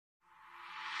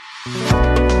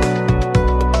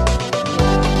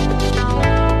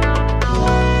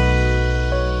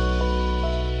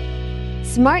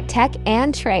Smart Tech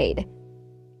and Trade.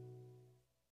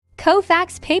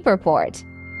 Kofax PaperPort.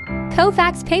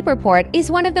 Kofax PaperPort is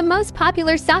one of the most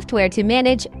popular software to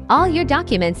manage all your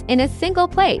documents in a single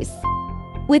place.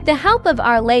 With the help of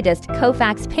our latest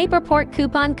Kofax PaperPort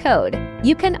coupon code,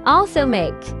 you can also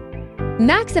make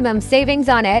maximum savings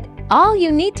on it. All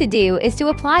you need to do is to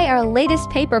apply our latest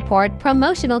PaperPort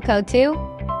promotional code to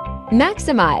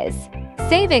maximize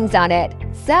savings on it.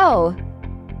 So,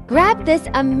 grab this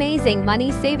amazing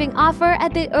money-saving offer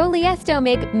at the earliest to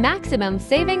make maximum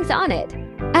savings on it.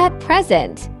 At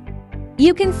present,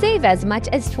 you can save as much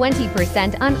as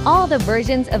 20% on all the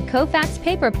versions of Kofax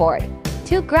PaperPort.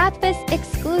 To grab this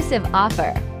exclusive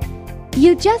offer,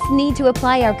 you just need to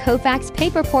apply our Kofax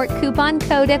PaperPort coupon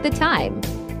code at the time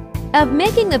of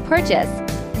making the purchase.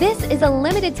 This is a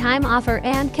limited time offer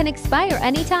and can expire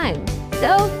anytime.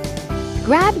 So,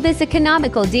 grab this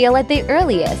economical deal at the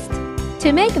earliest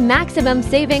to make maximum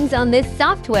savings on this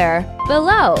software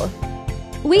below.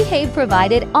 We have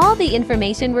provided all the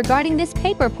information regarding this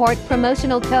PaperPort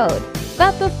promotional code,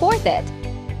 but before that,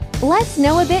 let's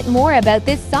know a bit more about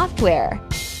this software.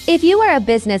 If you are a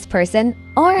business person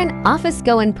or an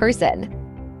office-going person,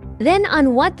 then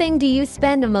on what thing do you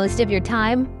spend most of your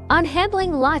time? On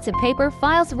handling lots of paper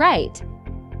files, right?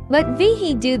 But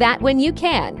we do that when you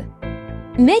can.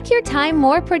 Make your time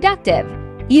more productive.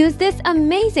 Use this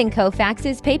amazing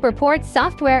Kofax's PaperPort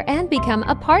software and become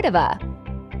a part of a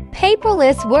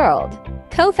paperless world.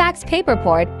 Kofax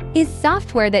PaperPort is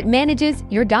software that manages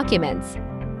your documents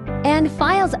and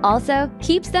files, also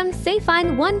keeps them safe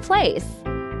in one place.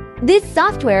 This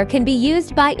software can be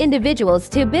used by individuals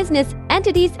to business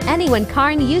entities. Anyone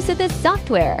can use this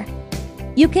software.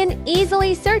 You can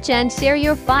easily search and share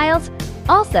your files.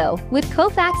 Also, with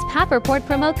Kofax PaperPort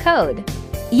promo code,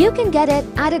 you can get it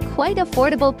at a quite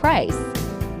affordable price.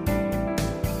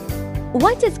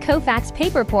 What does Kofax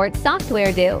PaperPort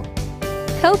software do?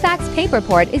 Kofax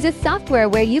PaperPort is a software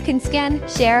where you can scan,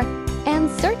 share, and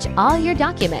search all your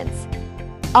documents,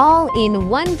 all in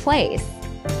one place.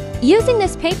 Using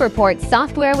this PaperPort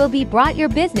software will be brought your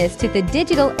business to the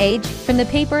digital age from the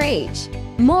paper age.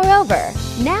 Moreover,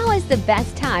 now is the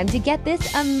best time to get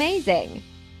this amazing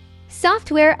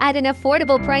software at an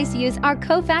affordable price. Use our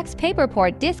Kofax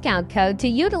PaperPort discount code to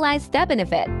utilize the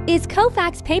benefit. Is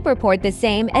Kofax PaperPort the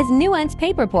same as Nuance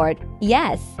PaperPort?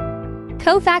 Yes.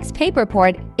 Kofax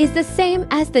PaperPort is the same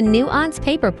as the Nuance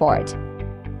PaperPort.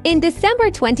 In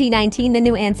December 2019, the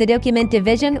Nuance Document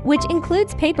division, which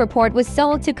includes PaperPort, was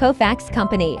sold to Kofax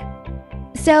Company.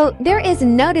 So there is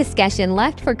no discussion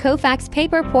left for Kofax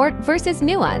PaperPort versus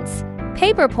Nuance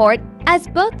PaperPort, as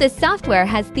both the software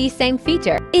has the same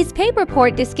feature. Is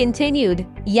PaperPort discontinued?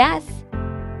 Yes.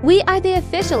 We are the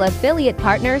official affiliate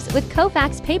partners with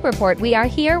Kofax PaperPort. We are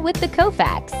here with the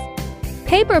Kofax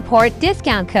PaperPort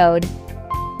discount code,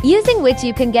 using which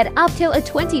you can get up to a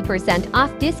 20%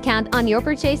 off discount on your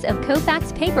purchase of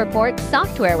Kofax PaperPort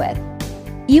software with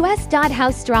US. How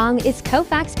strong is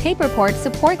Kofax PaperPort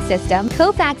support system?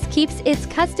 Kofax keeps its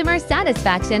customer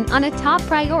satisfaction on a top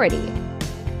priority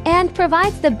and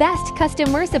provides the best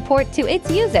customer support to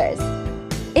its users.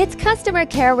 Its customer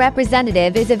care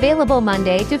representative is available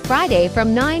Monday to Friday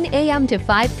from 9 a.m. to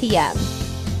 5 p.m.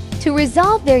 To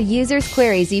resolve their users'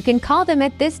 queries, you can call them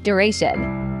at this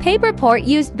duration. PaperPort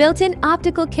used built-in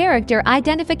optical character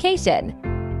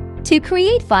identification to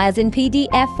create files in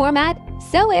PDF format,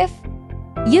 so if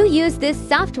you use this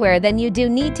software, then you do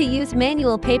need to use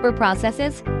manual paper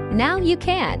processes. Now you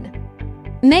can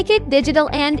make it digital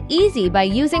and easy by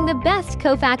using the best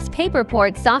Kofax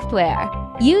PaperPort software.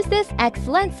 Use this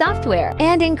excellent software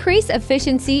and increase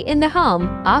efficiency in the home,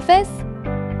 office,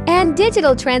 and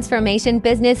digital transformation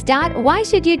business. Why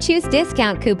should you choose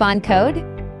discount coupon code?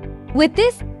 With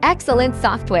this excellent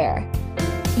software,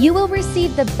 you will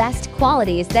receive the best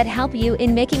qualities that help you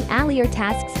in making all your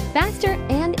tasks faster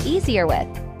and easier. With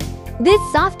this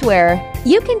software,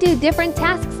 you can do different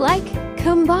tasks like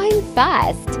combine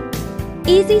fast,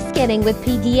 easy scanning with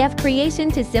PDF creation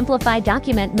to simplify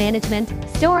document management,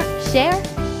 store, share,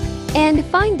 and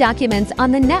find documents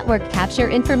on the network, capture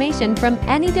information from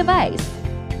any device,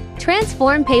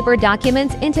 transform paper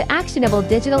documents into actionable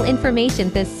digital information.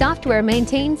 This software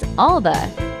maintains all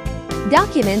the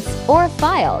documents or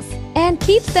files and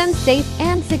keeps them safe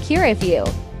and secure. If you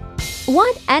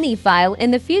want any file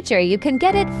in the future, you can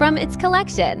get it from its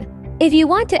collection. If you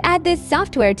want to add this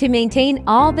software to maintain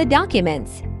all the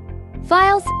documents,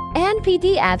 files, and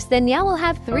PDFs, then you will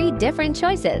have 3 different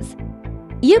choices.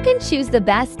 You can choose the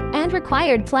best and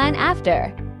required plan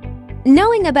after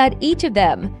Knowing about each of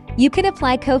them, you can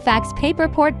apply Kofax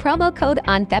PaperPort promo code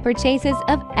on purchases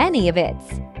of any of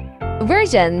its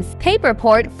versions.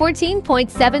 PaperPort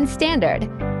 14.7 Standard.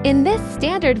 In this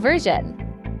standard version,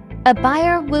 a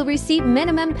buyer will receive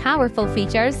minimum powerful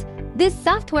features. This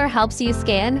software helps you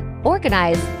scan,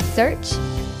 organize, search,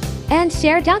 and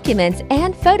share documents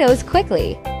and photos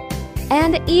quickly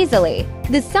and easily.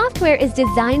 The software is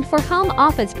designed for home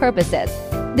office purposes.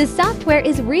 The software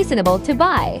is reasonable to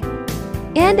buy,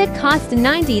 and it costs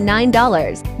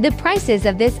 $99. The prices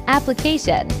of this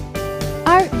application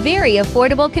are very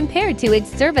affordable compared to its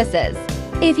services.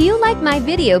 If you like my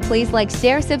video, please like,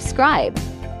 share, subscribe,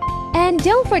 and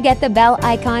don't forget the bell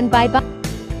icon. Bye-bye.